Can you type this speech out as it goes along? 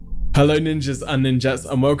Hello ninjas and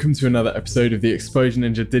ninjets, and welcome to another episode of the Exposure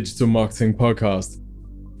Ninja Digital Marketing Podcast.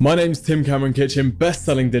 My name's Tim Cameron Kitchen,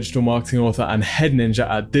 best-selling digital marketing author and head ninja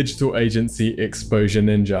at digital agency Exposure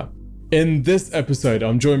Ninja. In this episode,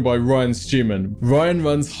 I'm joined by Ryan Stewman. Ryan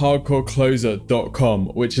runs hardcorecloser.com,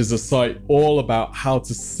 which is a site all about how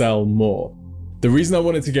to sell more. The reason I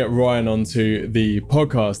wanted to get Ryan onto the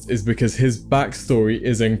podcast is because his backstory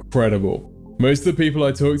is incredible. Most of the people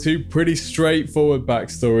I talk to, pretty straightforward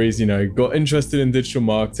backstories, got interested in digital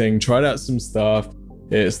marketing, tried out some stuff,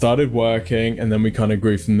 it started working, and then we kind of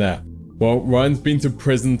grew from there. Well, Ryan's been to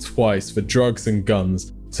prison twice for drugs and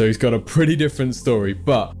guns, so he's got a pretty different story,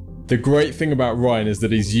 but the great thing about Ryan is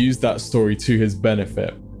that he's used that story to his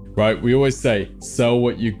benefit, right? We always say, sell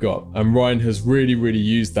what you got, and Ryan has really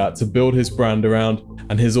used that to build his brand around,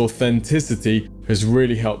 and his authenticity has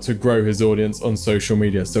really helped to grow his audience on social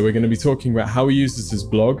media. So we're going to be talking about how he uses his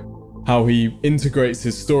blog, how he integrates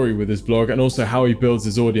his story with his blog, and also how he builds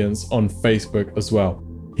his audience on Facebook as well.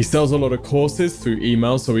 He sells a lot of courses through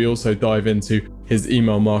email, so we also dive into his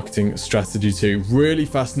email marketing strategy too. Really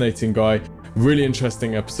fascinating guy, really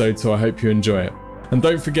interesting episode, so I hope you enjoy it. And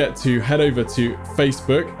don't forget to head over to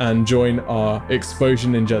Facebook and join our Exposure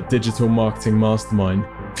Ninja Digital Marketing Mastermind.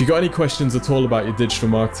 If you've got any questions at all about your digital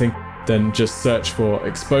marketing, then just search for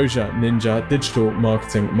Exposure Ninja Digital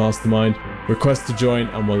Marketing Mastermind, request to join,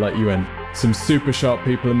 and we'll let you in. Some super sharp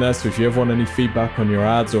people in there, so if you ever want any feedback on your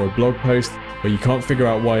ads or a blog post, or you can't figure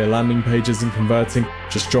out why your landing page isn't converting,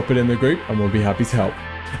 just drop it in the group and we'll be happy to help.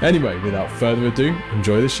 Anyway, without further ado,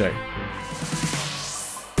 enjoy the show.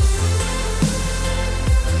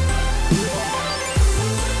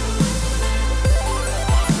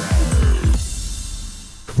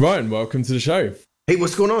 Ryan, welcome to the show. Hey,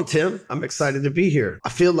 what's going on, Tim? I'm excited to be here. I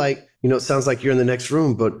feel like, it sounds like you're in the next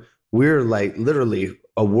room, but we're like literally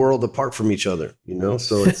a world apart from each other,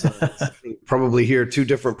 So it's probably hear two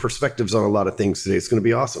different perspectives on a lot of things today. It's going to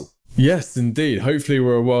be awesome. Yes, indeed. Hopefully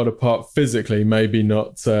we're a world apart physically, maybe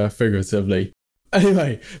not figuratively.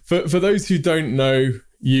 Anyway, for those who don't know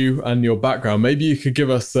you and your background, maybe you could give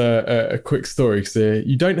us a quick story, because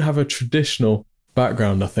you don't have a traditional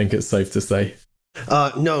background, I think it's safe to say.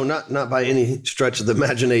 No, not by any stretch of the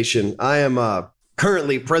imagination. I am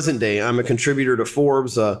currently present day. I'm a contributor to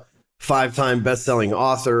Forbes, a 5-time best-selling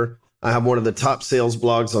author. I have one of the top sales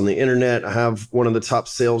blogs on the internet. I have one of the top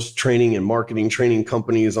sales training and marketing training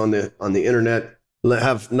companies on the internet. I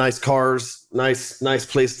have nice cars, nice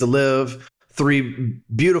place to live. 3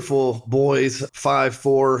 beautiful boys, 5,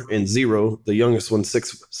 4, and 0. The youngest one's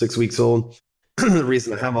six weeks old. The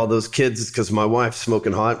reason I have all those kids is because my wife's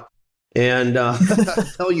smoking hot. And I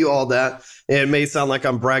tell you all that, and it may sound like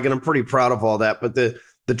I'm bragging. I'm pretty proud of all that. But the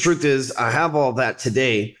truth is, I have all that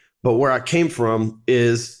today. But where I came from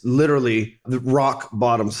is literally the rock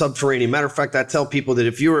bottom, subterranean. Matter of fact, I tell people that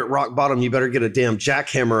if you're at rock bottom, you better get a damn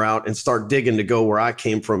jackhammer out and start digging to go where I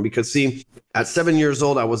came from. Because see, at 7 years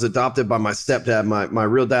old, I was adopted by my stepdad. My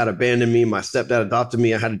real dad abandoned me. My stepdad adopted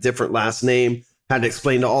me. I had a different last name. Had to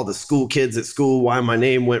explain to all the school kids at school why my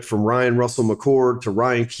name went from Ryan Russell McCord to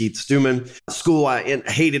Ryan Keith Stewman. School, I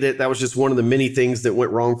hated it. That was just one of the many things that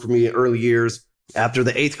went wrong for me in early years. After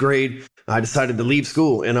the 8th grade, I decided to leave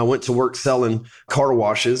school and I went to work selling car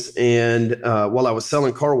washes. And while I was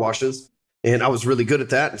selling car washes, and I was really good at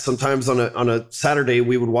that. And sometimes on a Saturday,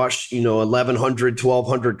 we would wash, 1,100,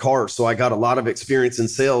 1,200 cars. So I got a lot of experience in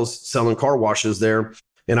sales selling car washes there.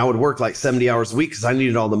 And I would work like 70 hours a week because I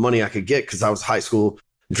needed all the money I could get because I was high school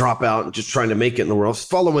dropout and just trying to make it in the world.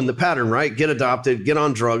 Following the pattern, right? Get adopted, get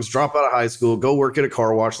on drugs, drop out of high school, go work at a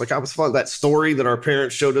car wash. Like I was following that story that our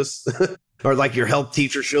parents showed us or like your health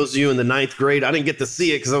teacher shows you in the 9th grade. I didn't get to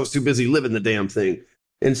see it because I was too busy living the damn thing.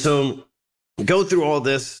 And so go through all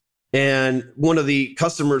this. And one of the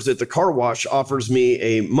customers at the car wash offers me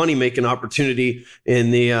a money-making opportunity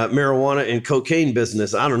in the marijuana and cocaine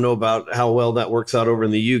business. I don't know about how well that works out over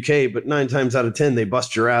in the UK, but 9 times out of 10, they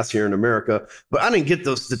bust your ass here in America. But I didn't get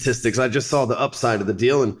those statistics. I just saw the upside of the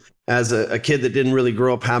deal. And as a kid that didn't really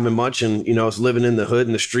grow up having much and, I was living in the hood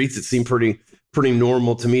and the streets, it seemed pretty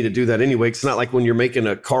normal to me to do that anyway. It's not like when you're making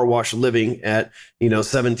a car wash living at,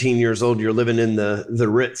 17 years old, you're living in the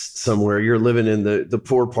Ritz somewhere. You're living in the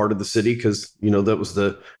poor part of the city because, that was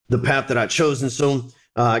the path that I chose. And so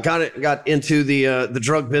I got into the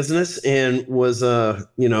drug business and was,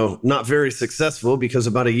 not very successful because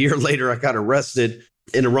about a year later, I got arrested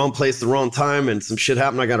in the wrong place, the wrong time. And some shit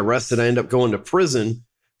happened. I got arrested. I ended up going to prison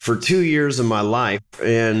for 2 years of my life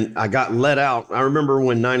and I got let out. I remember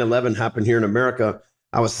when 9/11 happened here in America,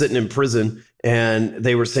 I was sitting in prison and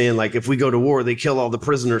they were saying like, if we go to war, they kill all the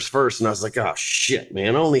prisoners first. And I was like, oh shit,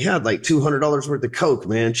 man, I only had like $200 worth of coke,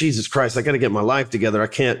 man. Jesus Christ, I got to get my life together. I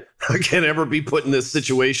can't ever be put in this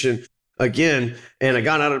situation again. And I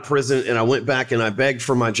got out of prison and I went back and I begged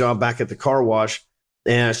for my job back at the car wash,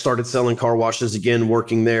 and I started selling car washes again,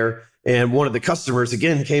 working there. And one of the customers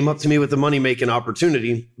again came up to me with a money-making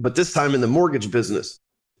opportunity, but this time in the mortgage business.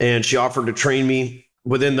 And she offered to train me.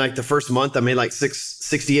 Within like the first month, I made like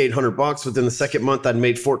 $6,800. Within the second month, I'd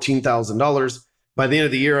made $14,000. By the end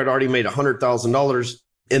of the year, I'd already made $100,000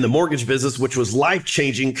 in the mortgage business, which was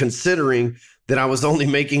life-changing considering that I was only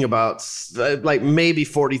making about like maybe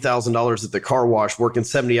 $40,000 at the car wash, working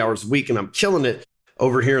 70 hours a week, and I'm killing it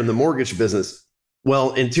over here in the mortgage business.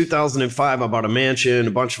 Well, in 2005, I bought a mansion,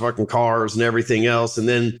 a bunch of fucking cars and everything else. And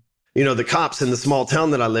then, the cops in the small town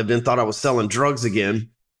that I lived in thought I was selling drugs again.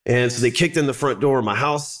 And so they kicked in the front door of my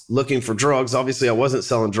house looking for drugs. Obviously, I wasn't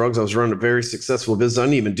selling drugs. I was running a very successful business. I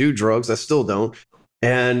didn't even do drugs. I still don't.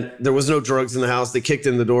 And there was no drugs in the house. They kicked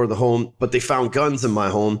in the door of the home, but they found guns in my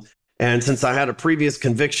home. And since I had a previous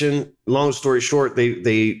conviction, long story short,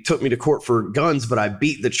 they took me to court for guns, but I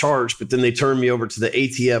beat the charge. But then they turned me over to the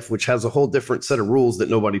ATF, which has a whole different set of rules that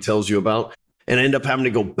nobody tells you about. And I end up having to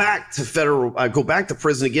go back to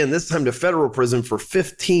prison again, this time to federal prison for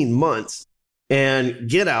 15 months. And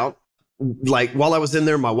get out. Like while I was in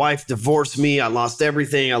there, my wife divorced me. I lost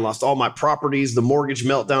everything. I lost all my properties. The mortgage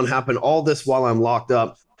meltdown happened. All this while I'm locked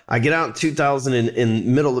up. I get out in 2000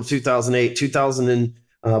 in middle of 2008,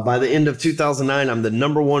 by the end of 2009, I'm the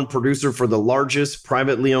 #1 producer for the largest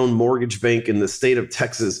privately owned mortgage bank in the state of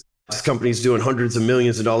Texas. This company's doing hundreds of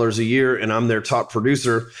millions of dollars a year, and I'm their top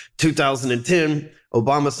producer. 2010,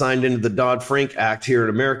 Obama signed into the Dodd-Frank Act here in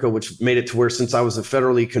America, which made it to where since I was a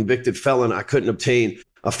federally convicted felon, I couldn't obtain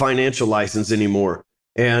a financial license anymore.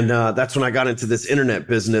 And that's when I got into this internet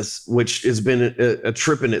business, which has been a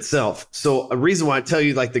trip in itself. So a reason why I tell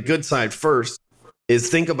you like the good side first is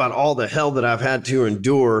think about all the hell that I've had to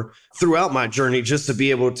endure throughout my journey just to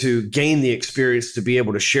be able to gain the experience to be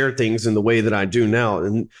able to share things in the way that I do now.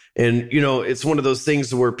 And it's one of those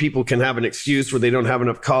things where people can have an excuse where they don't have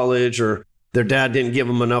enough college or their dad didn't give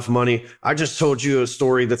them enough money. I just told you a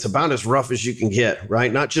story that's about as rough as you can get,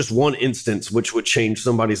 right? Not just one instance, which would change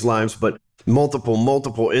somebody's lives, but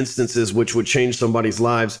multiple instances, which would change somebody's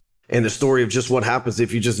lives. And the story of just what happens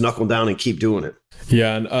if you just knuckle down and keep doing it.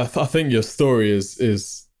 Yeah. And I think your story is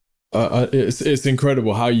it's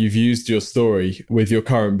incredible how you've used your story with your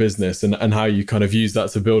current business and how you kind of use that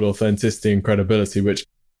to build authenticity and credibility, which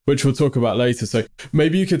we'll talk about later. So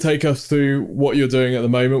maybe you could take us through what you're doing at the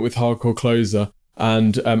moment with Hardcore Closer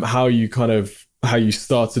and how you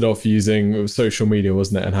started off using social media,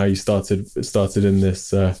 wasn't it? And how you started in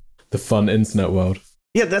this, the fun internet world.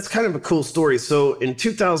 Yeah, that's kind of a cool story. So in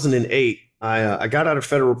 2008, I got out of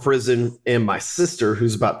federal prison and my sister,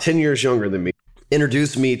 who's about 10 years younger than me,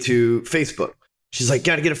 introduced me to Facebook. She's like,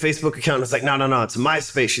 got to get a Facebook account. I was like, no, it's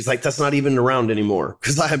MySpace. She's like, that's not even around anymore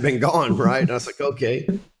because I had been gone, right? And I was like, okay.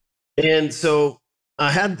 And so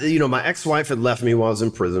I had, my ex-wife had left me while I was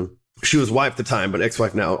in prison. She was wife at the time, but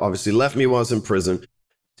ex-wife now, obviously left me while I was in prison,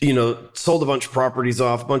 sold a bunch of properties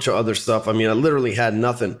off, a bunch of other stuff. I mean, I literally had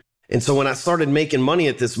nothing. And so when I started making money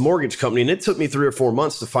at this mortgage company, and it took me 3 or 4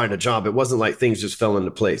 months to find a job, it wasn't like things just fell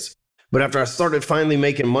into place. But after I started finally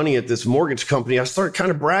making money at this mortgage company, I started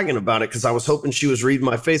kind of bragging about it because I was hoping she was reading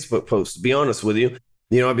my Facebook post, to be honest with you.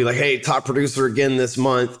 I'd be like, hey, top producer again this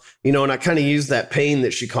month, and I kind of used that pain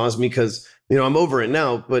that she caused me because, I'm over it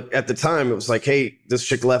now. But at the time, it was like, hey, this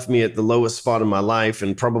chick left me at the lowest spot in my life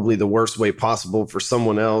and probably the worst way possible for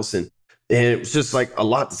someone else. And it was just like a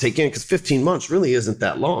lot to take in because 15 months really isn't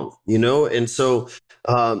that long, And so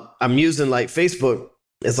I'm using like Facebook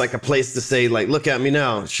as like a place to say, like, look at me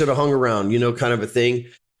now, should have hung around, kind of a thing.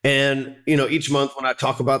 And, each month when I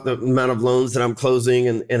talk about the amount of loans that I'm closing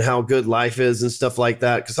and how good life is and stuff like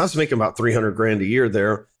that, because I was making about $300,000 a year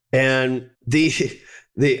there. And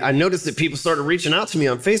I noticed that people started reaching out to me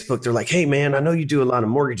on Facebook. They're like, hey, man, I know you do a lot of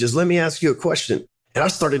mortgages. Let me ask you a question. And I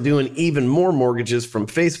started doing even more mortgages from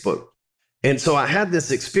Facebook. And so I had this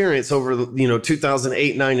experience over,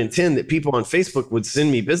 2008, 9, and 10 that people on Facebook would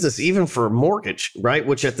send me business, even for a mortgage, right?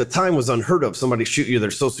 Which at the time was unheard of. Somebody shoot you their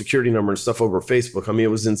social security number and stuff over Facebook. I mean, it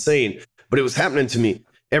was insane, but it was happening to me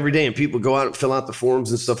every day. And people go out and fill out the forms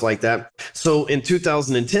and stuff like that. So in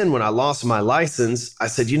 2010, when I lost my license, I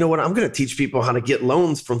said, you know what? I'm going to teach people how to get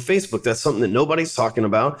loans from Facebook. That's something that nobody's talking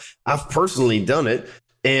about. I've personally done it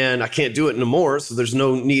and I can't do it no more. So there's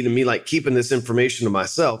no need in me like keeping this information to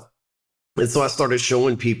myself. And so I started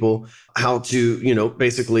showing people how to,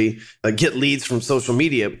 basically get leads from social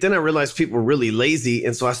media. But then I realized people were really lazy.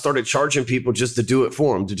 And so I started charging people just to do it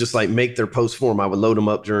for them, to just like make their post for them. I would load them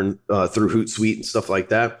up through Hootsuite and stuff like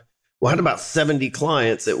that. Well, I had about 70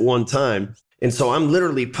 clients at one time. And so I'm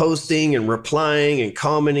literally posting and replying and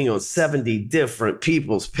commenting on 70 different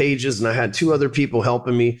people's pages. And I had 2 other people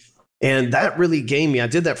helping me. And that really gained me, I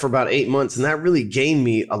did that for about 8 months, and that really gained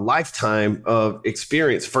me a lifetime of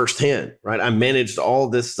experience firsthand, right? I managed all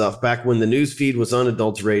this stuff back when the news feed was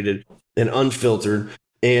unadulterated and unfiltered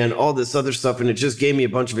and all this other stuff. And it just gave me a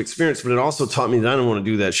bunch of experience, but it also taught me that I don't want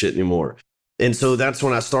to do that shit anymore. And so that's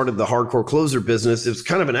when I started the hardcore closer business. It was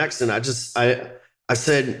kind of an accident. I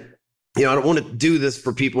said, I don't want to do this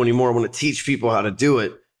for people anymore. I want to teach people how to do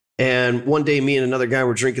it. And one day, me and another guy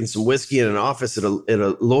were drinking some whiskey in an office at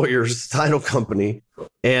a lawyer's title company.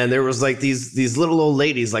 And there was like these little old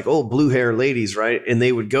ladies, like old blue hair ladies, right? And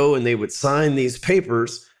they would go and they would sign these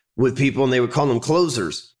papers with people and they would call them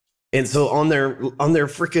closers. And so on their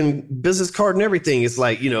freaking business card and everything, it's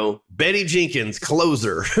like, Betty Jenkins,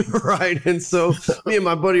 closer, right? And so me and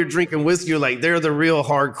my buddy are drinking whiskey. We're like, they're the real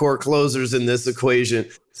hardcore closers in this equation.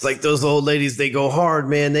 It's like those old ladies, they go hard,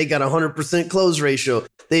 man. They got 100% close ratio.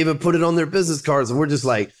 They even put it on their business cards. And we're just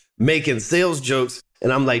like making sales jokes.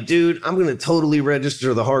 And I'm like, dude, I'm going to totally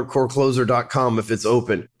register the hardcorecloser.com if it's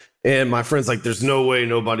open. And my friend's like, there's no way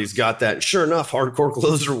nobody's got that. And sure enough, Hardcore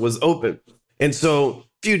Closer was open. And so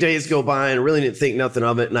few days go by and I really didn't think nothing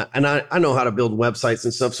of it. And I know how to build websites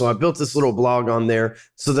and stuff. So I built this little blog on there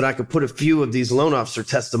so that I could put a few of these loan officer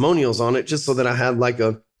testimonials on it, just so that I had like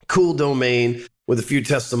a cool domain with a few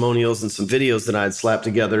testimonials and some videos that I had slapped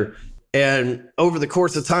together. And over the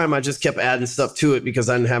course of time, I just kept adding stuff to it because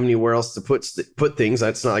I didn't have anywhere else to put things.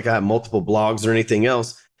 It's not like I had multiple blogs or anything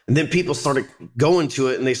else. And then people started going to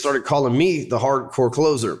it and they started calling me the hardcore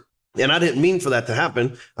closer. And I didn't mean for that to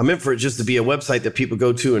happen. I meant for it just to be a website that people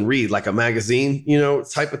go to and read, like a magazine,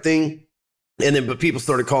 type of thing. But people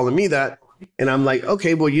started calling me that. And I'm like,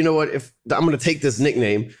 okay, well, you know what? If I'm going to take this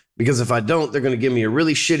nickname, because if I don't, they're going to give me a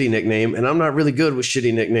really shitty nickname. And I'm not really good with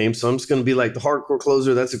shitty nicknames. So I'm just going to be like the hardcore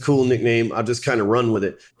closer. That's a cool nickname. I'll just kind of run with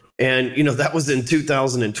it. And, that was in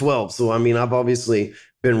 2012. So, I've obviously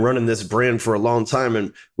been running this brand for a long time.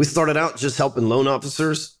 And we started out just helping loan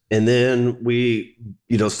officers. And then we,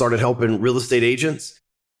 started helping real estate agents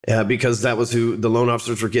because that was who the loan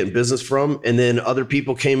officers were getting business from. And then other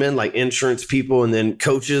people came in, like insurance people, and then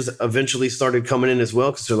coaches eventually started coming in as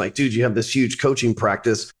well because they're like, dude, you have this huge coaching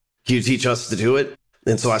practice. Can you teach us to do it?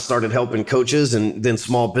 And so I started helping coaches and then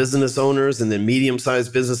small business owners and then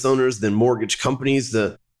medium-sized business owners, then mortgage companies.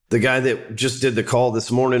 The guy that just did the call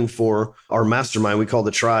this morning for our mastermind, we call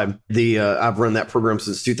the Tribe. I've run that program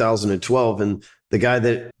since 2012. And the guy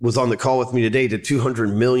that was on the call with me today did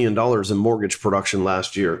 $200 million in mortgage production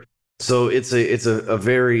last year. So it's a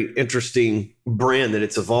very interesting brand that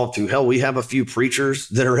it's evolved to. Hell, we have a few preachers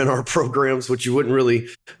that are in our programs, which you wouldn't really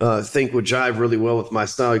think would jive really well with my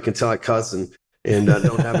style. You can tell I cuss and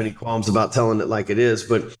don't have any qualms about telling it like it is.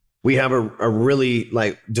 But we have a really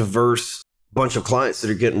diverse bunch of clients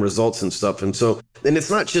that are getting results and stuff. And it's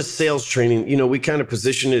not just sales training. We kind of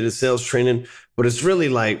position it as sales training, but it's really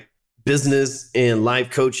like business and life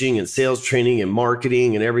coaching and sales training and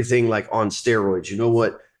marketing and everything like on steroids. You know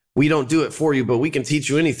what? We don't do it for you, but we can teach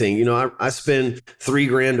you anything. I spend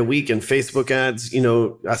 $3,000 a week in Facebook ads.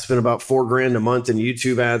 I spend about $4,000 a month in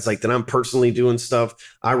YouTube ads, like that I'm personally doing stuff.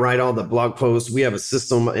 I write all the blog posts. We have a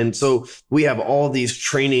system. And so we have all these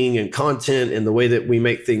training and content and the way that we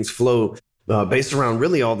make things flow based around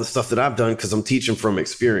really all the stuff that I've done because I'm teaching from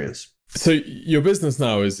experience. So your business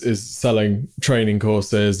now is selling training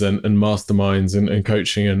courses and masterminds and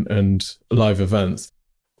coaching and live events,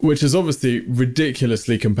 which is obviously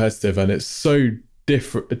ridiculously competitive. And it's so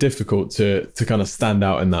difficult to kind of stand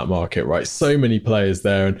out in that market, right? So many players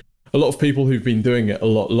there and a lot of people who've been doing it a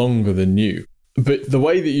lot longer than you. But the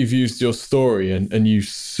way that you've used your story and you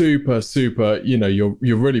super, you're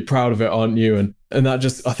really proud of it, aren't you? And that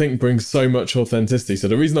just, I think, brings so much authenticity. So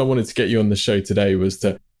the reason I wanted to get you on the show today was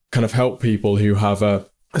to kind of help people who have a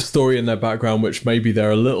story in their background which maybe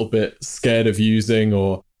they're a little bit scared of using,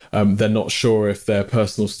 or they're not sure if their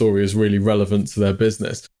personal story is really relevant to their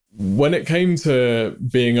business. When it came to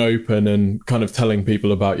being open and kind of telling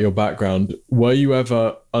people about your background, were you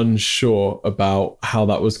ever unsure about how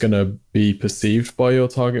that was going to be perceived by your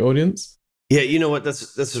target audience? Yeah, you know what?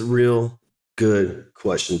 That's a real good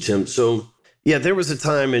question, Tim. So yeah, there was a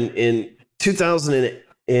time in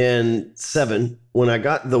 2007 when I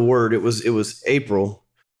got the word. It was April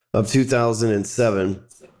of 2007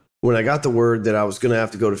 when I got the word that I was going to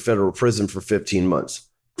have to go to federal prison for 15 months.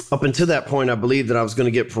 Up until that point, I believed that I was going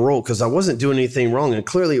to get parole because I wasn't doing anything wrong. And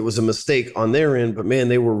clearly it was a mistake on their end, but man,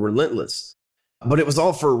 they were relentless. But it was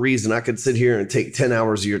all for a reason. I could sit here and take 10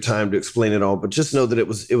 hours of your time to explain it all, but just know that it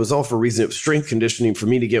was all for a reason. It was strength conditioning for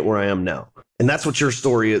me to get where I am now. And that's what your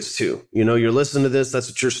story is too. You know, you're listening to this, that's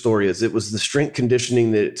what your story is. It was the strength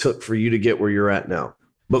conditioning that it took for you to get where you're at now.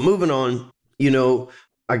 But moving on, you know,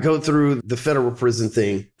 I go through the federal prison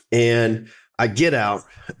thing and I get out.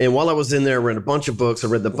 And while I was in there, I read a bunch of books. I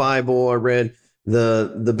read the Bible. I read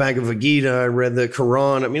the Bhagavad Gita. I read the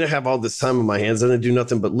Quran. I mean, I have all this time on my hands. I didn't do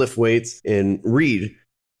nothing but lift weights and read.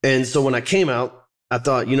 And so when I came out, I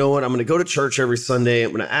thought, you know what? I'm going to go to church every Sunday.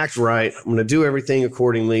 I'm going to act right. I'm going to do everything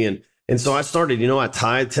accordingly. And so I started, you know, I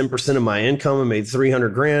tithed 10% of my income. I made 300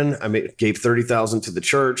 grand. Gave 30,000 to the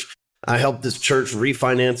church. I helped this church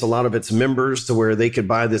refinance a lot of its members to where they could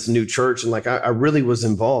buy this new church. And like, I really was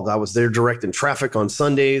involved. I was there directing traffic on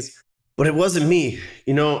Sundays, but it wasn't me.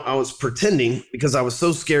 You know, I was pretending because I was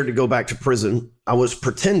so scared to go back to prison. I was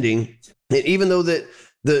pretending that even though that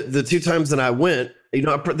the 2 times that I went, you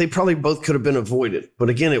know, they probably both could have been avoided. But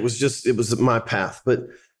again, it was my path. But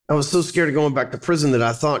I was so scared of going back to prison that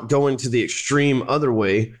I thought going to the extreme other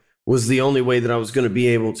way was the only way that I was going to be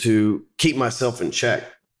able to keep myself in check.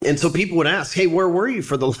 And so people would ask, hey, where were you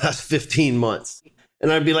for the last 15 months?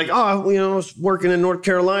 And I'd be like, oh, you know, I was working in North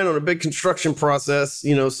Carolina on a big construction process.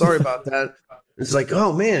 You know, sorry about that. It's like,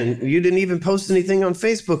 oh, man, you didn't even post anything on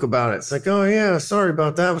Facebook about it. It's like, oh, yeah, sorry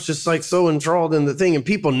about that. I was just like so enthralled in the thing. And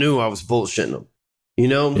people knew I was bullshitting them, you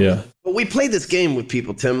know? Yeah. But we play this game with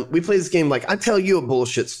people, Tim. We play this game like I tell you a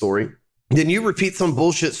bullshit story. Then you repeat some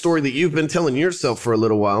bullshit story that you've been telling yourself for a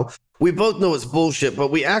little while. We both know it's bullshit, but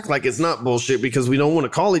we act like it's not bullshit because we don't want to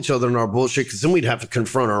call each other on our bullshit because then we'd have to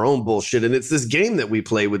confront our own bullshit. And it's this game that we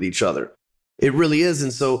play with each other. It really is.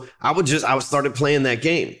 And so I started playing that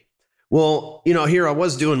game. Well, you know, here I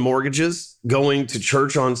was doing mortgages, going to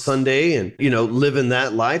church on Sunday and, you know, living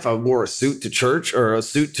that life. I wore a suit to church or a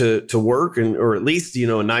suit to work or at least, you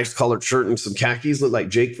know, a nice collared shirt and some khakis, look like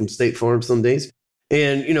Jake from State Farm some days.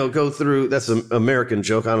 And, you know, go through, that's an American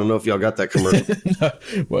joke. I don't know if y'all got that commercial. No,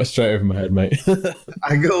 well, straight over my head, mate.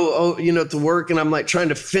 I go, you know, to work and I'm like trying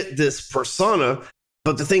to fit this persona.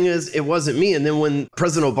 But the thing is, it wasn't me. And then when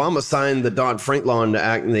President Obama signed the Dodd-Frank law into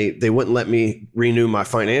act and they wouldn't let me renew my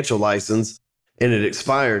financial license and it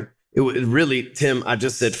expired, it really, Tim, I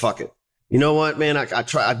just said, fuck it. You know what, man,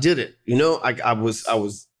 I did it. You know,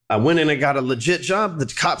 I went in and got a legit job. The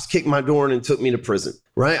cops kicked my door in and took me to prison,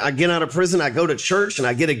 right? I get out of prison, I go to church and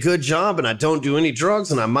I get a good job and I don't do any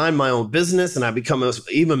drugs and I mind my own business and I become an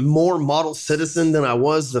even more model citizen than I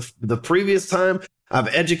was the previous time. I've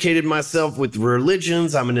educated myself with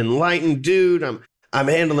religions. I'm an enlightened dude. I'm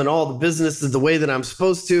handling all the businesses the way that I'm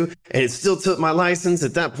supposed to. And it still took my license.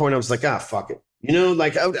 At that point, I was like, fuck it. You know,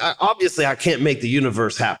 like obviously I can't make the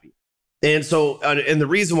universe happy. And so, and the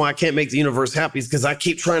reason why I can't make the universe happy is because I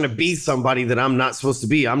keep trying to be somebody that I'm not supposed to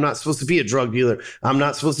be. I'm not supposed to be a drug dealer. I'm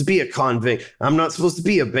not supposed to be a convict. I'm not supposed to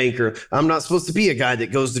be a banker. I'm not supposed to be a guy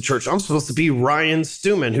that goes to church. I'm supposed to be Ryan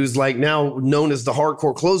Stewman, who's like now known as the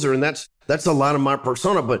hardcore closer. And that's a lot of my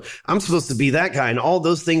persona, but I'm supposed to be that guy. And all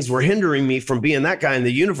those things were hindering me from being that guy. And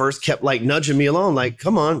the universe kept like nudging me along, like,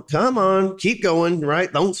 come on, keep going,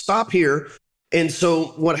 right? Don't stop here. And so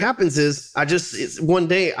what happens is one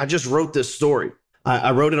day I just wrote this story.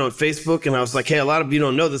 I wrote it on Facebook and I was like, hey, a lot of you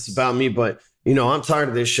don't know this about me, but you know, I'm tired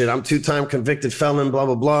of this shit. I'm 2-time convicted felon, blah,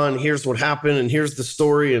 blah, blah. And here's what happened. And here's the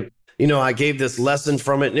story. And, you know, I gave this lesson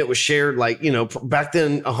from it and it was shared like, you know, back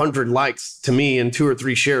then 100 likes to me and 2 or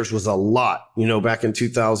 3 shares was a lot, you know, back in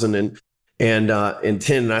 2010. And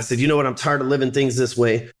I said, you know what? I'm tired of living things this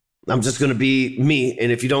way. I'm just going to be me.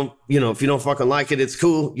 And if you don't fucking like it, it's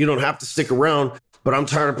cool. You don't have to stick around. But I'm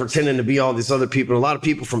tired of pretending to be all these other people. And a lot of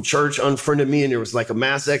people from church unfriended me and there was like a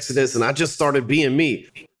mass exodus. And I just started being me,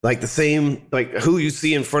 like the same, like who you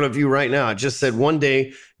see in front of you right now. I just said one day,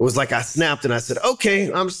 it was like I snapped and I said,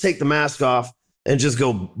 okay, I'm just take the mask off and just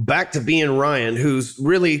go back to being Ryan, who's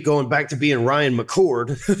really going back to being Ryan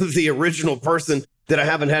McCord, the original person that I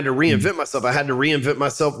haven't had to reinvent myself. I had to reinvent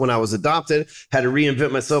myself when I was adopted, had to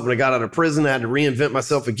reinvent myself when I got out of prison. I had to reinvent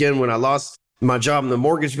myself again when I lost my job in the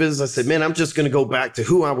mortgage business. I said, man, I'm just going to go back to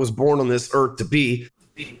who I was born on this earth to be.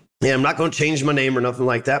 Yeah, I'm not going to change my name or nothing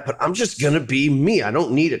like that, but I'm just going to be me. I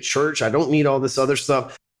don't need a church. I don't need all this other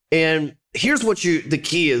stuff. And here's what the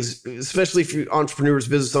key is, especially if you entrepreneurs,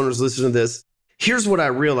 business owners listen to this. here's what I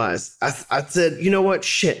realized. I said, you know what?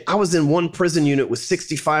 Shit. I was in one prison unit with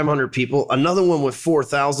 6,500 people, another one with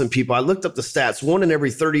 4,000 people. I looked up the stats. 1 in every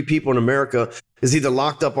 30 people in America is either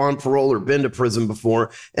locked up on parole or been to prison before.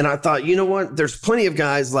 And I thought, you know what? There's plenty of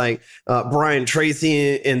guys like Brian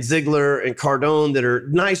Tracy and Ziegler and Cardone that are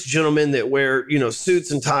nice gentlemen that wear, suits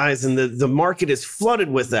and ties. And the market is flooded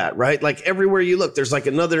with that, right? Like everywhere you look, there's like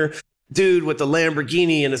another dude with a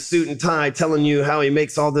Lamborghini and a suit and tie telling you how he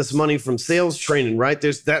makes all this money from sales training, right?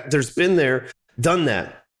 There's been there, done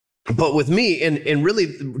that. But with me, and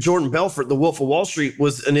really Jordan Belfort, the Wolf of Wall Street,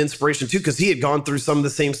 was an inspiration too, because he had gone through some of the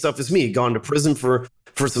same stuff as me. He'd gone to prison for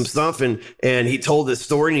some stuff, and he told this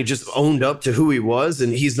story, and he just owned up to who he was.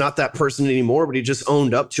 And he's not that person anymore, but he just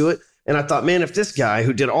owned up to it. And I thought, man, if this guy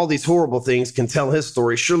who did all these horrible things can tell his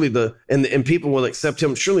story, surely and people will accept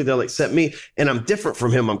him. Surely they'll accept me. And I'm different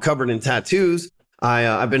from him. I'm covered in tattoos.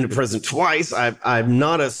 I've been to prison twice. I'm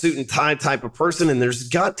not a suit and tie type of person. And there's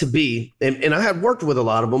got to be, and I had worked with a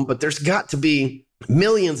lot of them, but there's got to be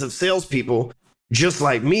millions of salespeople just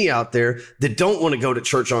like me out there that don't want to go to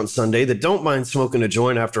church on Sunday, that don't mind smoking a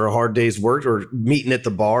joint after a hard day's work, or meeting at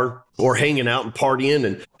the bar, or hanging out and partying,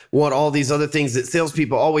 and what all these other things that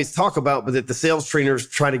salespeople always talk about, but that the sales trainers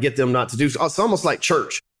try to get them not to do. It's almost like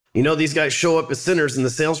church. These guys show up as sinners, and the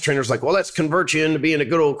sales trainer's like, well, let's convert you into being a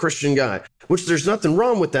good old Christian guy, which there's nothing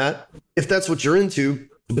wrong with that if that's what you're into,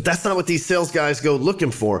 but that's not what these sales guys go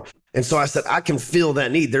looking for. And so I said, I can feel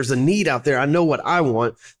that need. There's a need out there. I know what I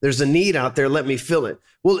want. There's a need out there. Let me fill it.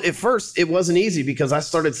 Well, at first it wasn't easy because I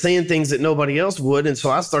started saying things that nobody else would. And so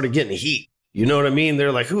I started getting heat. You know what I mean?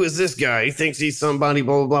 They're like, who is this guy? He thinks he's somebody,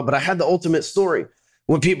 blah, blah, blah. But I had the ultimate story.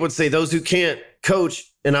 When people would say, those who can't coach,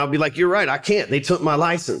 and I'll be like, you're right, I can't. They took my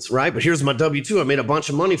license, right? But here's my W-2. I made a bunch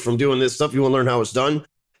of money from doing this stuff. You want to learn how it's done?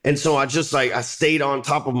 And so I stayed on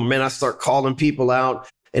top of them, man. I start calling people out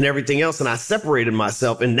and everything else. And I separated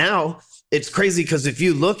myself. And now it's crazy because if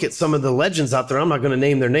you look at some of the legends out there, I'm not going to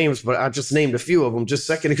name their names, but I just named a few of them just a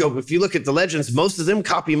second ago. But if you look at the legends, most of them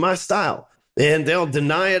copy my style. And they'll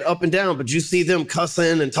deny it up and down, but you see them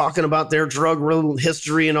cussing and talking about their drug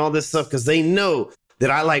history and all this stuff because they know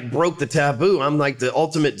that I broke the taboo. I'm like the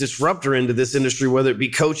ultimate disruptor into this industry, whether it be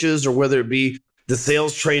coaches or whether it be the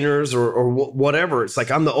sales trainers or whatever. It's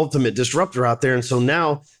like I'm the ultimate disruptor out there. And so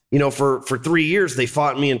now, for 3 years, they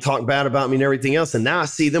fought me and talked bad about me and everything else. And now I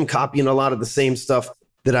see them copying a lot of the same stuff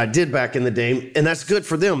that I did back in the day. And that's good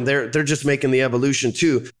for them. They're just making the evolution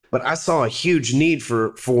too. But I saw a huge need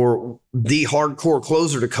for the hardcore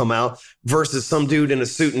closer to come out versus some dude in a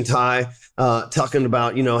suit and tie talking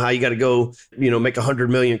about, how you got to go, make 100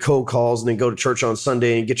 million cold calls and then go to church on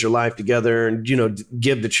Sunday and get your life together and,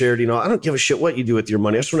 give to charity. I don't give a shit what you do with your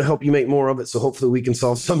money. I just want to help you make more of it. So hopefully we can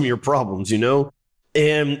solve some of your problems,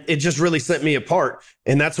 And it just really set me apart.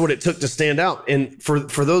 And that's what it took to stand out. And for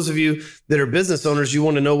those of you that are business owners, you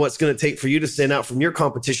want to know what's going to take for you to stand out from your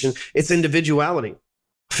competition. It's individuality.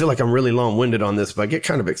 I feel like I'm really long-winded on this, but I get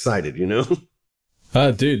kind of excited,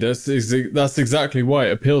 Dude, that's exactly why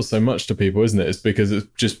it appeals so much to people, isn't it? It's because it's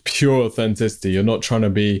just pure authenticity. You're not trying to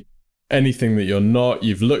be anything that you're not.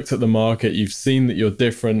 You've looked at the market. You've seen that you're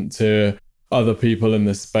different to other people in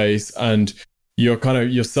this space, and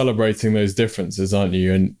you're celebrating those differences, aren't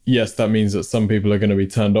you? And yes, that means that some people are going to be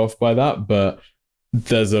turned off by that, but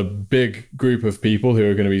there's a big group of people who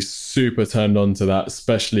are going to be super turned on to that,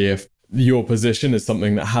 especially if your position is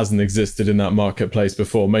something that hasn't existed in that marketplace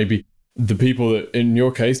before. Maybe the people that, in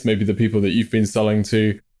your case, maybe the people that you've been selling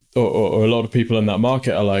to, or a lot of people in that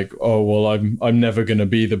market are like, oh, well, I'm never going to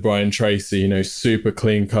be the Brian Tracy, super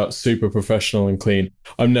clean cut, super professional and clean.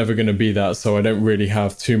 I'm never going to be that. So I don't really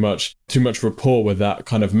have too much rapport with that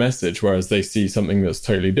kind of message. Whereas they see something that's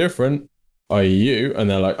totally different, i.e. you, and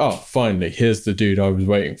they're like, oh, finally, here's the dude I was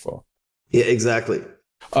waiting for. Yeah, exactly.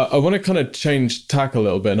 I want to kind of change tack a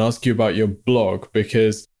little bit and ask you about your blog,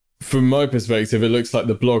 because from my perspective, it looks like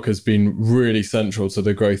the blog has been really central to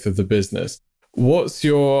the growth of the business. What's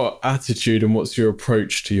your attitude and what's your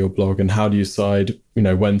approach to your blog, and how do you decide,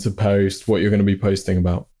 when to post, what you're going to be posting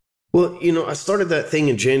about? Well, I started that thing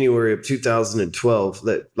in January of 2012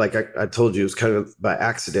 that, like I told you, it was kind of by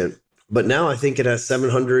accident. But now I think it has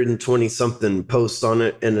 720 something posts on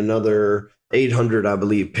it and another 800, I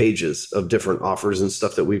believe, pages of different offers and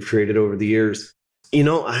stuff that we've created over the years.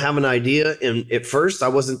 I have an idea, and at first I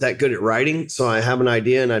wasn't that good at writing. So I have an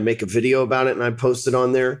idea and I'd make a video about it and I'd post it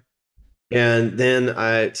on there. And then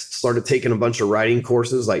I started taking a bunch of writing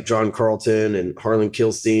courses like John Carlton and Harlan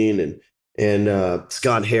Kilstein and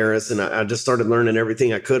Scott Harris. And I just started learning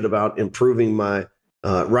everything I could about improving my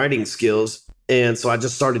writing skills. And so I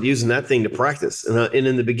just started using that thing to practice. And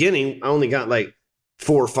in the beginning, I only got like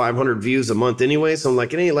 400 or 500 views a month anyway. So I'm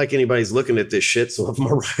like, it ain't like anybody's looking at this shit. So if my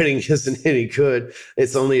writing isn't any good,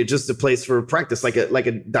 it's only just a place for practice, like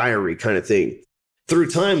a diary kind of thing.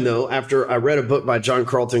 Through time, though, after I read a book by John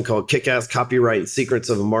Carlton called Kick-Ass Copyright and Secrets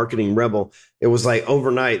of a Marketing Rebel, it was like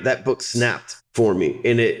overnight that book snapped for me,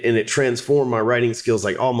 and it transformed my writing skills.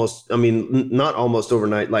 Like not almost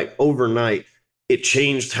overnight, like overnight, it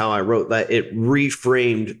changed how I wrote. That it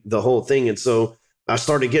reframed the whole thing, and so I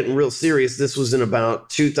started getting real serious. This was in about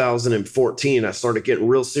 2014. I started getting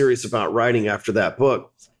real serious about writing after that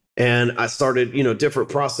book, and I started, different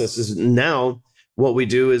processes. Now, what we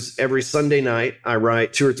do is every Sunday night, I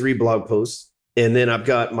write 2 or 3 blog posts. And then I've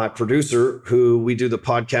got my producer who we do the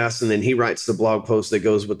podcast, and then he writes the blog post that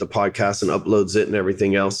goes with the podcast and uploads it and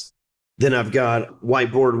everything else. Then I've got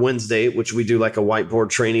Whiteboard Wednesday, which we do like a whiteboard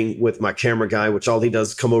training with my camera guy, which all he does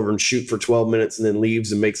is come over and shoot for 12 minutes and then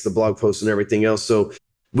leaves and makes the blog post and everything else. So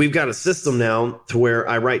we've got a system now to where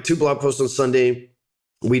I write 2 blog posts on Sunday.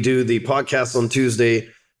 We do the podcast on Tuesday.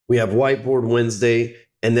 We have Whiteboard Wednesday.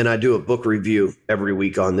 And then I do a book review every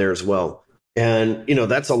week on there as well. And,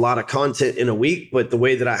 that's a lot of content in a week, but the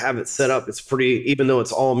way that I have it set up, it's pretty, even though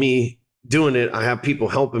it's all me doing it, I have people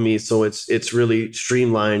helping me. So it's really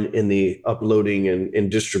streamlined in the uploading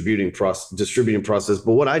and distributing process.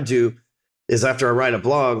 But what I do is after I write a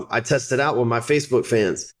blog, I test it out with my Facebook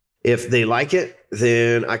fans. If they like it,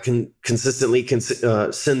 then I can consistently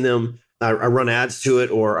send them, I run ads to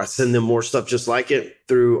it, or I send them more stuff just like it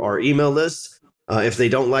through our email list. If they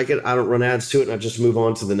don't like it, I don't run ads to it, and I just move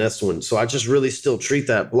on to the next one. So I just really still treat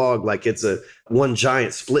that blog like it's a one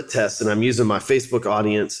giant split test, and I'm using my Facebook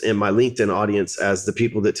audience and my LinkedIn audience as the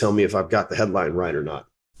people that tell me if I've got the headline right or not.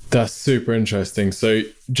 That's super interesting. So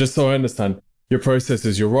just so I understand, your process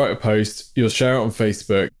is you'll write a post, you'll share it on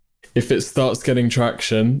Facebook. If it starts getting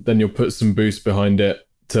traction, then you'll put some boost behind it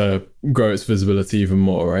to grow its visibility even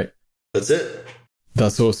more, right? That's it.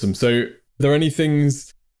 That's awesome. So are there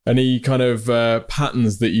any kind of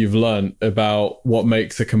patterns that you've learned about what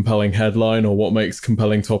makes a compelling headline or what makes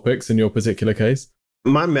compelling topics in your particular case?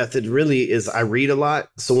 My method really is I read a lot.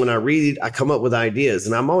 So when I read, I come up with ideas,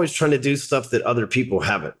 and I'm always trying to do stuff that other people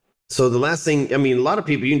haven't. So the last thing, a lot of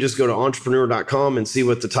people, you can just go to entrepreneur.com and see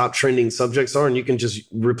what the top trending subjects are, and you can just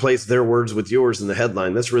replace their words with yours in the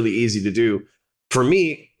headline. That's really easy to do. For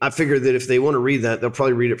me, I figure that if they want to read that, they'll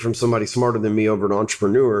probably read it from somebody smarter than me over at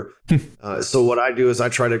Entrepreneur. So what I do is I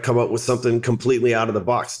try to come up with something completely out of the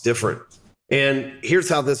box, different. And here's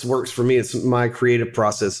how this works for me. It's my creative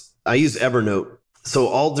process. I use Evernote. So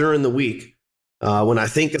all during the week, when I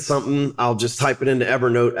think of something, I'll just type it into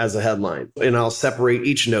Evernote as a headline, and I'll separate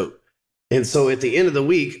each note. And so at the end of the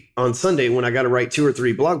week on Sunday, when I got to write 2 or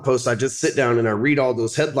 3 blog posts, I just sit down and I read all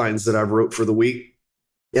those headlines that I've wrote for the week.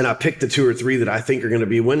 And I pick the 2 or 3 that I think are going to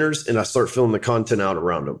be winners, and I start filling the content out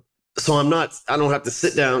around them. So I don't have to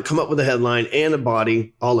sit down, come up with a headline and a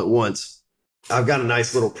body all at once. I've got a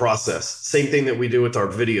nice little process. Same thing that we do with our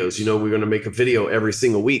videos. We're going to make a video every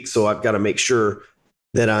single week. So I've got to make sure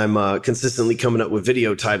that I'm consistently coming up with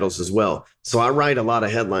video titles as well. So I write a lot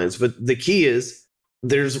of headlines, but the key is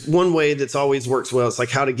there's one way that's always works well. It's like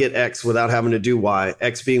how to get X without having to do Y,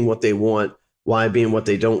 X being what they want, Y being what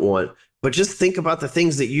they don't want. But just think about the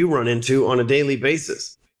things that you run into on a daily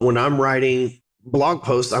basis. When I'm writing blog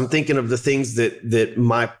posts, I'm thinking of the things that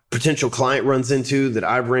my potential client runs into, that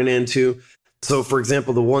I've ran into. So for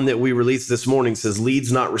example, the one that we released this morning says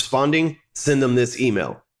leads not responding, send them this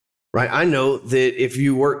email, right? I know that if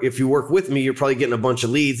you work with me, you're probably getting a bunch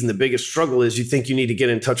of leads. And the biggest struggle is you think you need to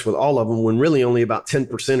get in touch with all of them when really only about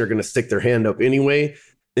 10% are going to stick their hand up anyway.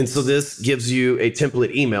 And so this gives you a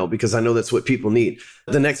template email because I know that's what people need.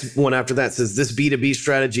 The next one after that says this B2B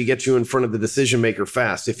strategy gets you in front of the decision maker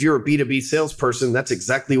fast. If you're a B2B salesperson, that's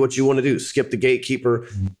exactly what you want to do. Skip the gatekeeper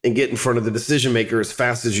and get in front of the decision maker as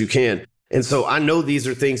fast as you can. And so I know these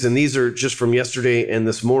are things, and these are just from yesterday and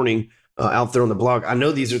this morning out there on the blog. I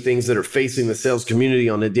know these are things that are facing the sales community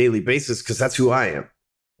on a daily basis because that's who I am.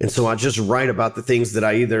 And so I just write about the things that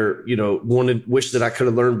I either, wish that I could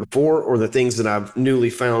have learned before, or the things that I've newly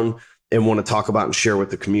found and want to talk about and share with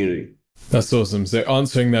the community. That's awesome. So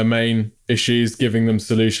answering their main issues, giving them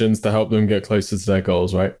solutions to help them get closer to their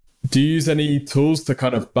goals, right? Do you use any tools to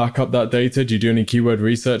kind of back up that data? Do you do any keyword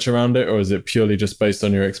research around it, or is it purely just based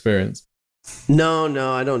on your experience? No,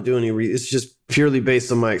 I don't do any. It's just purely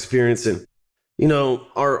based on my experience. And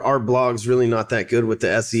our blog's really not that good with the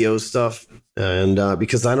SEO stuff. And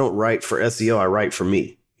because I don't write for SEO, I write for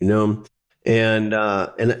me, and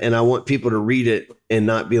I want people to read it and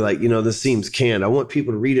not be like, this seems canned. I want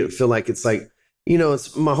people to read it and feel like it's like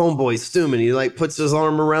it's my homeboy Stu, and he like puts his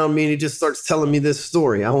arm around me and he just starts telling me this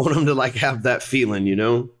story. I want him to like have that feeling,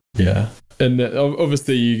 Yeah. And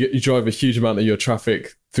obviously you drive a huge amount of your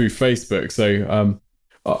traffic through Facebook. So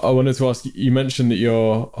I wanted to ask, you mentioned that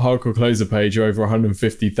your Hardcore Closer page, you're over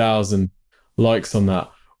 150,000 likes on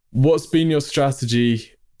that. What's been your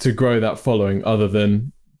strategy to grow that following other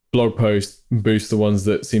than blog posts and boost the ones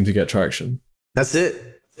that seem to get traction? That's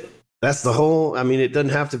it. That's the whole, it doesn't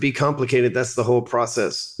have to be complicated. That's the whole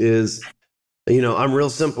process is, I'm real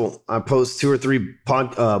simple. I post 2 or 3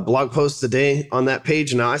 blog posts a day on that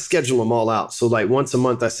page. Now I schedule them all out. So like once a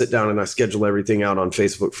month I sit down and I schedule everything out on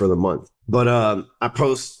Facebook for the month. But I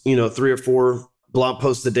post, 3 or 4 blog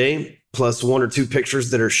posts a day, plus 1 or 2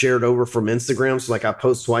 pictures that are shared over from Instagram. So like I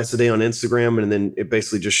post twice a day on Instagram, and then it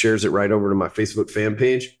basically just shares it right over to my Facebook fan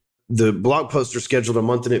page. The blog posts are scheduled a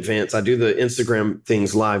month in advance. I do the Instagram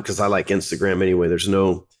things live because I like Instagram anyway. There's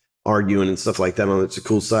no arguing and stuff like that on it. It's a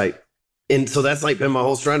cool site. And so that's like been my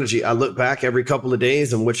whole strategy. I look back every couple of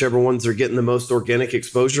days, and whichever ones are getting the most organic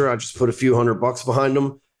exposure, I just put a few $100 behind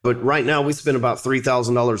them. But right now we spend about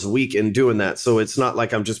 $3,000 a week in doing that. So it's not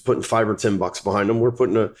like I'm just putting $5 or $10 behind them. We're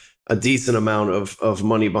putting a decent amount of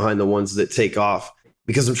money behind the ones that take off,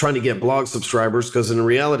 because I'm trying to get blog subscribers. Because in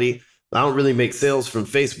reality, I don't really make sales from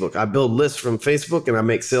Facebook. I build lists from Facebook and I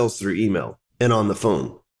make sales through email and on the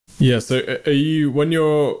phone. Yeah. So are you, when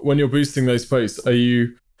you're boosting those posts, are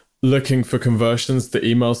you looking for conversions to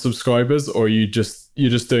email subscribers, or are you're just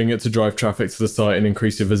doing it to drive traffic to the site and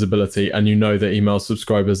increase your visibility, and that email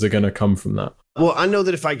subscribers are going to come from that? Well, I know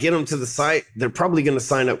that if I get them to the site, they're probably going to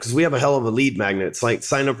sign up, because we have a hell of a lead magnet. It's like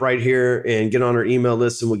sign up right here and get on our email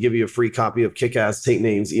list, and we'll give you a free copy of Kick-Ass Take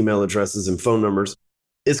Names, email addresses, and phone numbers.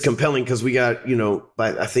 It's compelling because we got,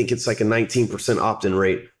 I think it's like a 19% opt-in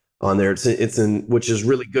rate on there. It's in, which is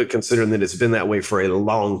really good considering that it's been that way for a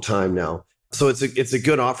long time now. So it's a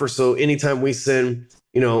good offer. So anytime we send,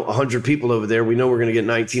 100 people over there, we know we're going to get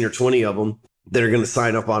 19 or 20 of them that are going to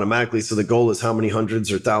sign up automatically. So the goal is how many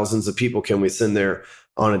hundreds or thousands of people can we send there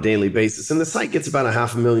on a daily basis? And the site gets about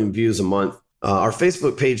 500,000 views a month. Our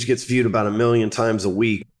Facebook page gets viewed about 1 million times a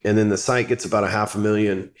week. And then the site gets about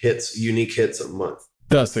 500,000 hits, unique hits a month.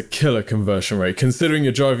 That's a killer conversion rate, considering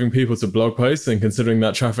you're driving people to blog posts and considering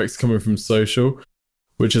that traffic's coming from social,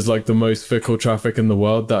 which is like the most fickle traffic in the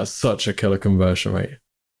world. That's such a killer conversion rate.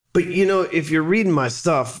 But, if you're reading my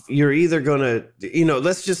stuff, you're either going to,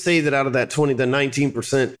 let's just say that out of that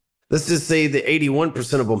 19%, let's just say that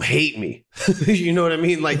 81% of them hate me. You know what I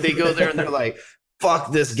mean? Like they go there and they're like,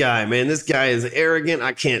 fuck this guy, man. This guy is arrogant.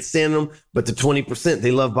 I can't stand him. But the 20%,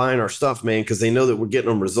 they love buying our stuff, man, because they know that we're getting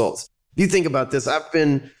them results. You think about this. I've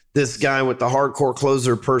been this guy with the Hardcore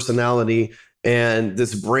Closer personality and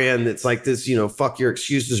this brand that's like this, fuck your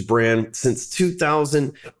excuses brand since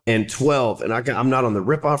 2012. And I'm not on the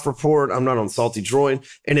Ripoff Report. I'm not on Salty Droid.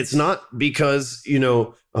 And it's not because,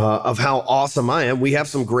 of how awesome I am. We have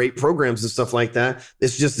some great programs and stuff like that.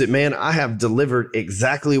 It's just that, man, I have delivered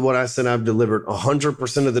exactly what I said I've delivered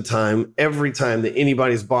 100% of the time, every time that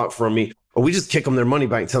anybody's bought from me, or we just kick them their money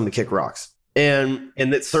back and tell them to kick rocks. And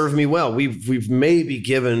that served me well. We've maybe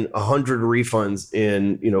given 100 refunds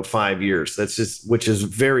in 5 years. That's just, which is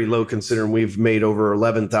very low considering we've made over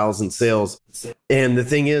 11,000 sales. And the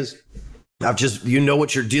thing is, I've just,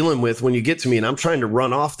 what you're dealing with when you get to me, and I'm trying to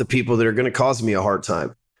run off the people that are going to cause me a hard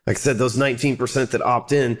time. Like I said, those 19% that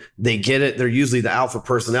opt in, they get it. They're usually the alpha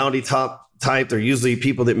personality type. They're usually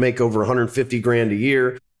people that make over 150 grand a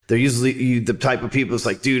year. They're usually the type of people that's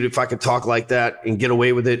like, dude, if I could talk like that and get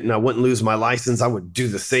away with it and I wouldn't lose my license, I would do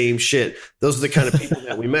the same shit. Those are the kind of people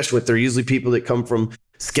that we mesh with. They're usually people that come from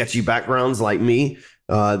sketchy backgrounds like me,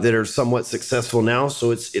 that are somewhat successful now.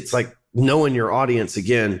 So it's like knowing your audience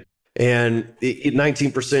again. And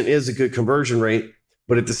 19% is a good conversion rate.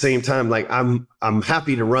 But at the same time, like I'm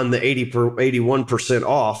happy to run the 81%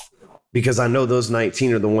 off, because I know those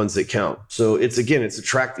 19 are the ones that count. So it's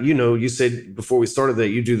attract, you said before we started that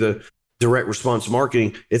you do the direct response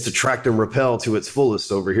marketing. It's attract and repel to its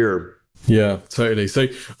fullest over here. Yeah, totally. So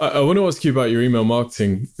I want to ask you about your email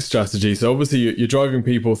marketing strategy. So obviously you're driving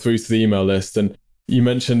people through to the email list, and you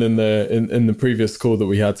mentioned in the previous call that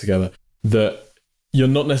we had together that you're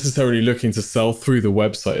not necessarily looking to sell through the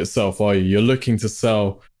website itself, are you? You're looking to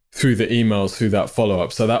sell through the emails, through that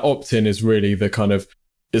follow-up. So that opt-in is really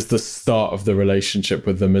it's the start of the relationship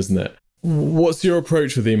with them, isn't it? What's your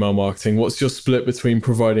approach with email marketing? What's your split between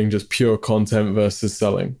providing just pure content versus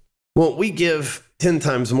selling? Well, we give 10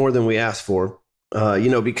 times more than we ask for,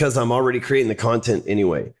 because I'm already creating the content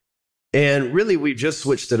anyway. And really, we just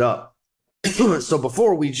switched it up. So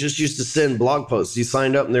before, we just used to send blog posts. You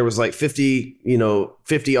signed up and there was like 50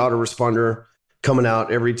 autoresponder coming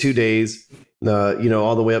out every 2 days,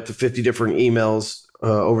 all the way up to 50 different emails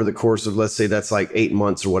over the course of, let's say that's like 8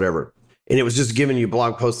 months or whatever. And it was just giving you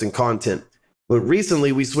blog posts and content. But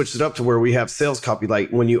recently we switched it up to where we have sales copy. Like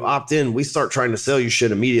when you opt in, we start trying to sell you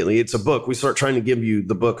shit immediately. It's a book. We start trying to give you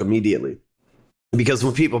the book immediately. Because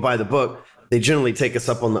when people buy the book, they generally take us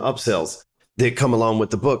up on the upsells that come along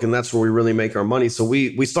with the book. And that's where we really make our money. So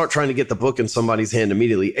we start trying to get the book in somebody's hand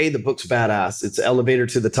immediately. The book's badass. It's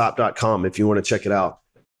elevatortothetop.com if you want to check it out.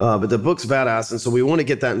 But the book's badass. And so we want to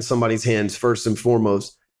get that in somebody's hands first and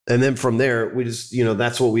foremost. And then from there, we just,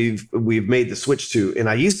 that's what we've made the switch to. And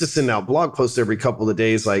I used to send out blog posts every couple of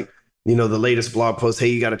days, like, the latest blog post, hey,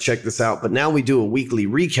 you got to check this out. But now we do a weekly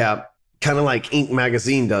recap, kind of like Inc.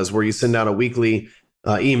 magazine does, where you send out a weekly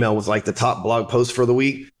email with like the top blog posts for the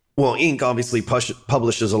week. Well, Inc. obviously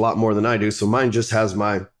publishes a lot more than I do. So mine just has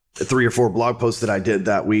my 3 or 4 blog posts that I did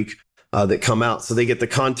that week that come out. So they get the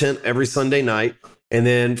content every Sunday night. And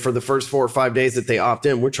then for the first 4 or 5 days that they opt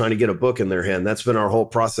in, we're trying to get a book in their hand. That's been our whole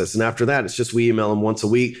process. And after that, it's just we email them once a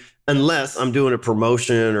week, unless I'm doing a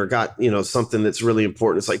promotion or got, something that's really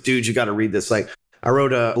important. It's like, dude, you got to read this. Like I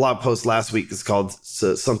wrote a blog post last week. It's called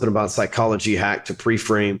something about psychology hack to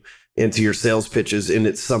pre-frame into your sales pitches. And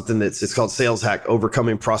it's something it's called Sales Hack,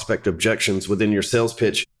 Overcoming Prospect Objections within your sales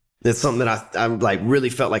pitch. It's something that I like really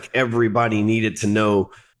felt like everybody needed to know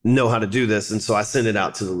how to do this. And so I sent it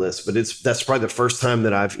out to the list, but that's probably the first time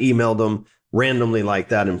that I've emailed them randomly like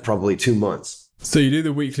that in probably 2 months. So you do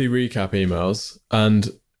the weekly recap emails, and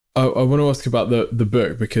I want to ask about the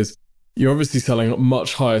book, because you're obviously selling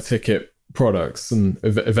much higher ticket products and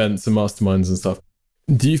events and masterminds and stuff.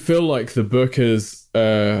 Do you feel like the book is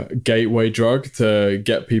a gateway drug to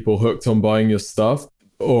get people hooked on buying your stuff?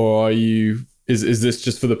 Or is this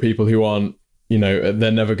just for the people who aren't,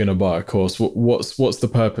 they're never going to buy a course? What's the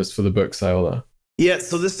purpose for the book sale there? Yeah,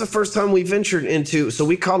 so this is the first time we ventured into, so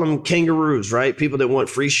we call them kangaroos, right? People that want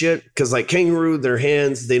free shit, because like kangaroo, their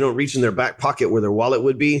hands, they don't reach in their back pocket where their wallet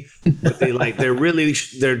would be, but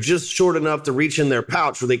they're just short enough to reach in their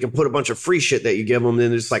pouch where they can put a bunch of free shit that you give them, and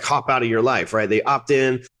then just like hop out of your life, right? They opt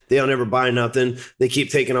in, they don't ever buy nothing, they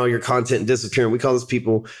keep taking all your content and disappearing. We call those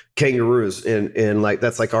people kangaroos, and like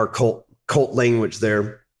that's like our cult language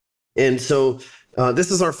there. And so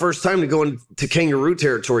this is our first time to go into kangaroo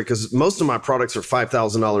territory, because most of my products are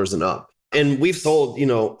 $5,000 and up. And we've sold,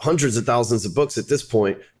 hundreds of thousands of books at this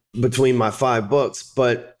point between my 5 books.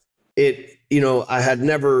 But I had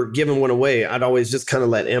never given one away. I'd always just kind of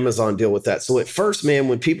let Amazon deal with that. So at first, man,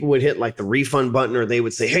 when people would hit like the refund button, or they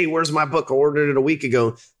would say, hey, where's my book? I ordered it a week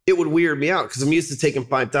ago. It would weird me out, because I'm used to taking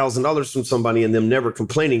 $5,000 from somebody and them never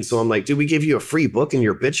complaining. So I'm like, dude, we give you a free book and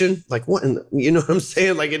you're bitching? Like, what? You know what I'm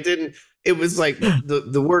saying? Like it was like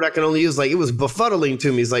the word I can only use, like it was befuddling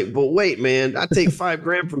to me. He's like, but wait, man, I take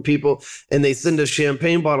 $5,000 from people and they send us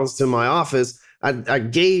champagne bottles to my office. I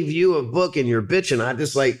gave you a book and you're bitching.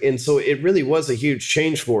 And so it really was a huge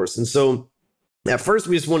change for us. And so at first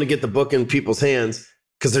we just want to get the book in people's hands,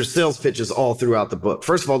 because there's sales pitches all throughout the book.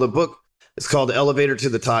 First of all, the book is called Elevator to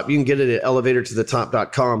the Top. You can get it at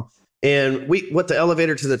elevatortothetop.com. And what the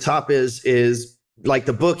Elevator to the Top is like,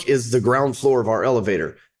 the book is the ground floor of our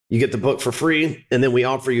elevator. You get the book for free, and then we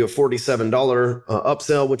offer you a $47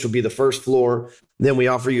 upsell, which will be the first floor. Then we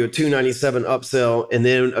offer you a $297 upsell, and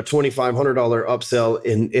then a $2,500 upsell,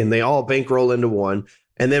 and they all bankroll into one.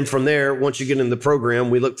 And then from there, once you get in the program,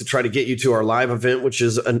 we look to try to get you to our live event, which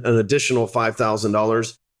is an additional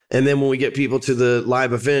 $5,000. And then when we get people to the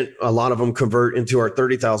live event, a lot of them convert into our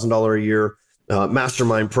 $30,000 a year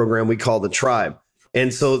mastermind program we call the Tribe.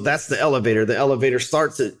 And so that's the elevator. The elevator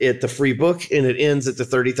starts at the free book, and it ends at the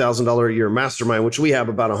 $30,000 a year mastermind, which we have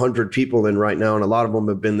about 100 people in right now. And a lot of them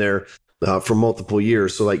have been there for multiple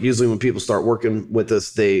years. So like usually when people start working with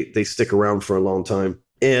us, they stick around for a long time.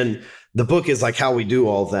 And the book is like how we do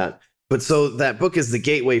all of that. But so that book is the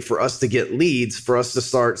gateway for us to get leads, for us to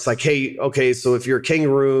start. It's like, hey, okay, so if you're a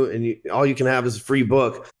kangaroo and all you can have is a free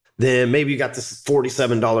book, then maybe you got this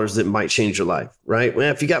 $47 that might change your life, right?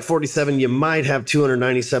 Well, if you got 47, you might have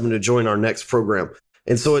 297 to join our next program.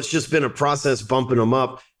 And so it's just been a process bumping them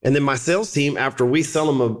up. And then my sales team, after we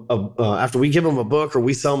sell them after we give them a book or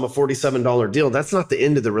we sell them a $47 deal, that's not the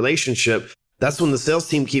end of the relationship. That's when the sales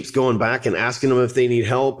team keeps going back and asking them if they need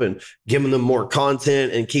help and giving them more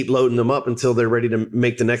content and keep loading them up until they're ready to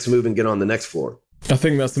make the next move and get on the next floor. I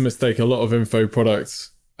think that's the mistake a lot of info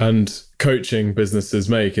products and coaching businesses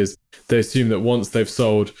make, is they assume that once they've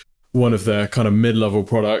sold one of their kind of mid-level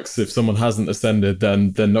products, if someone hasn't ascended,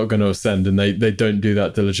 then they're not going to ascend, and they don't do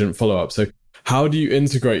that diligent follow-up. So how do you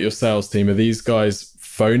integrate your sales team? Are these guys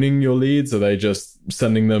phoning your leads? Are they just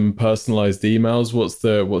sending them personalized emails? What's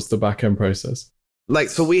the back end process?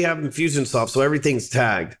 So we have Infusionsoft, so everything's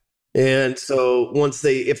tagged. And so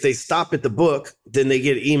if they stop at the book, then they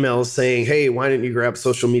get emails saying, hey, why didn't you grab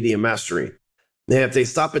Social Media Mastery? And if they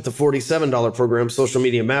stop at the $47 program, Social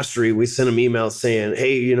Media Mastery, we send them emails saying,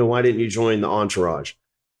 hey, why didn't you join the Entourage,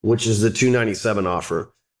 which is the $297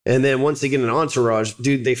 offer. And then once they get an Entourage,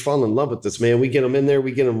 dude, they fall in love with this, man. We get them in there,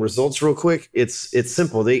 we get them results real quick. It's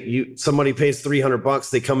simple. Somebody pays $300,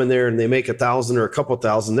 they come in there and they make 1,000 or a couple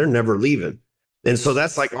thousand, they're never leaving. And so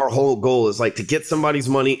that's like our whole goal is like to get somebody's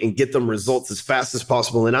money and get them results as fast as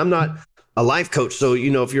possible. And I'm not a life coach. So,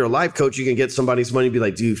 if you're a life coach, you can get somebody's money and be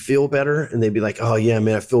like, do you feel better? And they'd be like, oh yeah,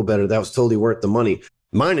 man, I feel better. That was totally worth the money.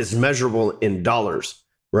 Mine is measurable in dollars,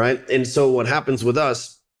 right? And so what happens with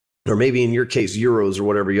us, or maybe in your case, euros or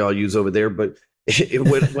whatever y'all use over there. But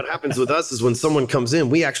what happens with us is when someone comes in,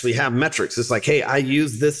 we actually have metrics. It's like, hey, I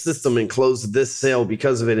used this system and closed this sale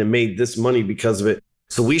because of it and made this money because of it.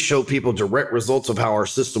 So we show people direct results of how our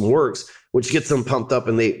system works, which gets them pumped up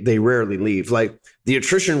and they rarely leave. Like the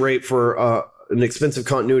attrition rate for an expensive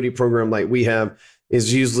continuity program like we have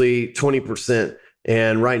is usually 20%.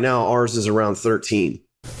 And right now ours is around 13.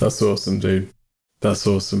 That's awesome, dude. That's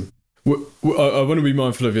awesome. I want to be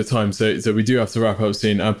mindful of your time. So we do have to wrap up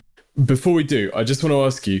soon. Before we do, I just want to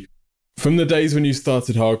ask you, from the days when you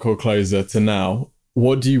started Hardcore Closer to now,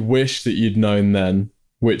 what do you wish that you'd known then,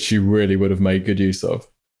 which you really would have made good use of?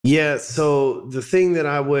 Yeah. So the thing that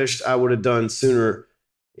I wished I would have done sooner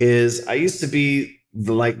is I used to be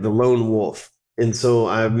the lone wolf. And so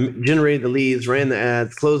I generated the leads, ran the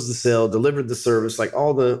ads, closed the sale, delivered the service, like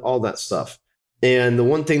all that stuff. And the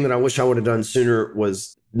one thing that I wish I would have done sooner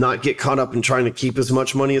was not get caught up in trying to keep as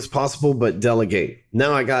much money as possible, but delegate.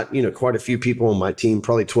 Now I got, quite a few people on my team,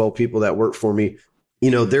 probably 12 people that work for me.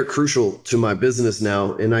 They're crucial to my business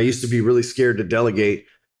now. And I used to be really scared to delegate.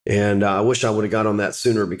 And I wish I would have got on that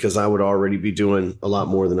sooner because I would already be doing a lot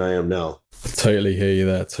more than I am now. Totally hear you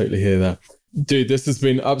there. Totally hear that. Dude, this has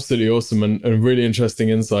been absolutely awesome and really interesting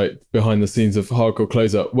insight behind the scenes of Hardcore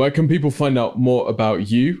Closer. Where can people find out more about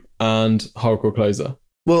you and Hardcore Closer?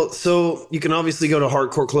 Well, so you can obviously go to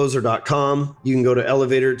hardcorecloser.com. You can go to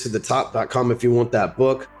elevatortothetop.com if you want that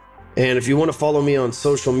book. And if you want to follow me on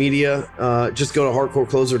social media, just go to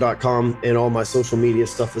hardcorecloser.com and all my social media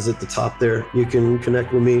stuff is at the top there. You can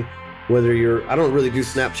connect with me, I don't really do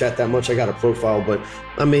Snapchat that much. I got a profile, but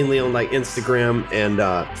I'm mainly on like Instagram and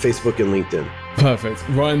Facebook and LinkedIn. Perfect.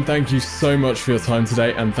 Ryan, thank you so much for your time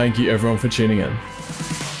today. And thank you everyone for tuning in.